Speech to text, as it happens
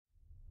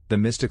The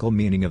mystical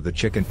meaning of the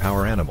chicken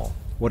power animal,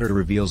 what it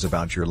reveals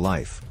about your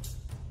life.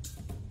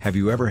 Have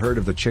you ever heard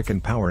of the chicken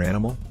power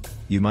animal?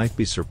 You might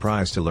be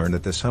surprised to learn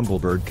that this humble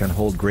bird can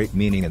hold great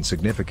meaning and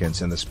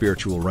significance in the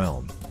spiritual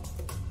realm.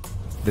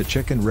 The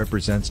chicken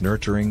represents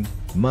nurturing,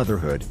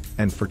 motherhood,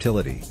 and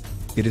fertility.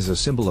 It is a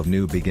symbol of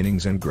new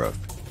beginnings and growth.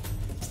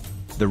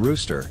 The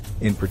rooster,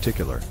 in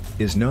particular,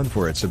 is known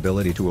for its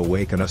ability to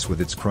awaken us with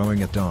its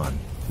crowing at dawn,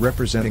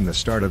 representing the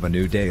start of a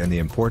new day and the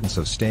importance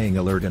of staying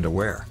alert and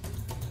aware.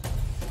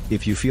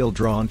 If you feel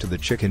drawn to the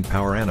chicken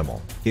power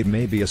animal, it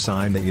may be a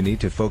sign that you need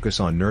to focus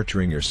on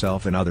nurturing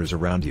yourself and others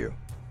around you.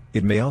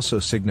 It may also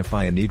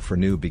signify a need for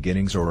new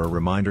beginnings or a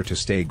reminder to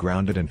stay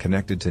grounded and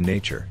connected to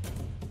nature.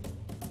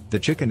 The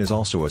chicken is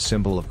also a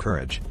symbol of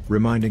courage,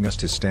 reminding us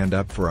to stand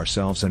up for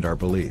ourselves and our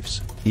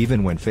beliefs,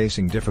 even when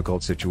facing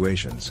difficult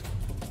situations.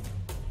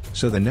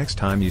 So the next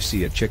time you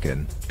see a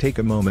chicken, take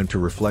a moment to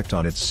reflect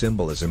on its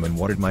symbolism and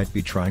what it might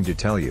be trying to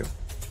tell you.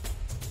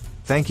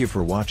 Thank you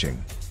for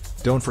watching.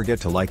 Don't forget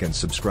to like and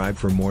subscribe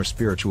for more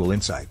spiritual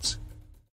insights.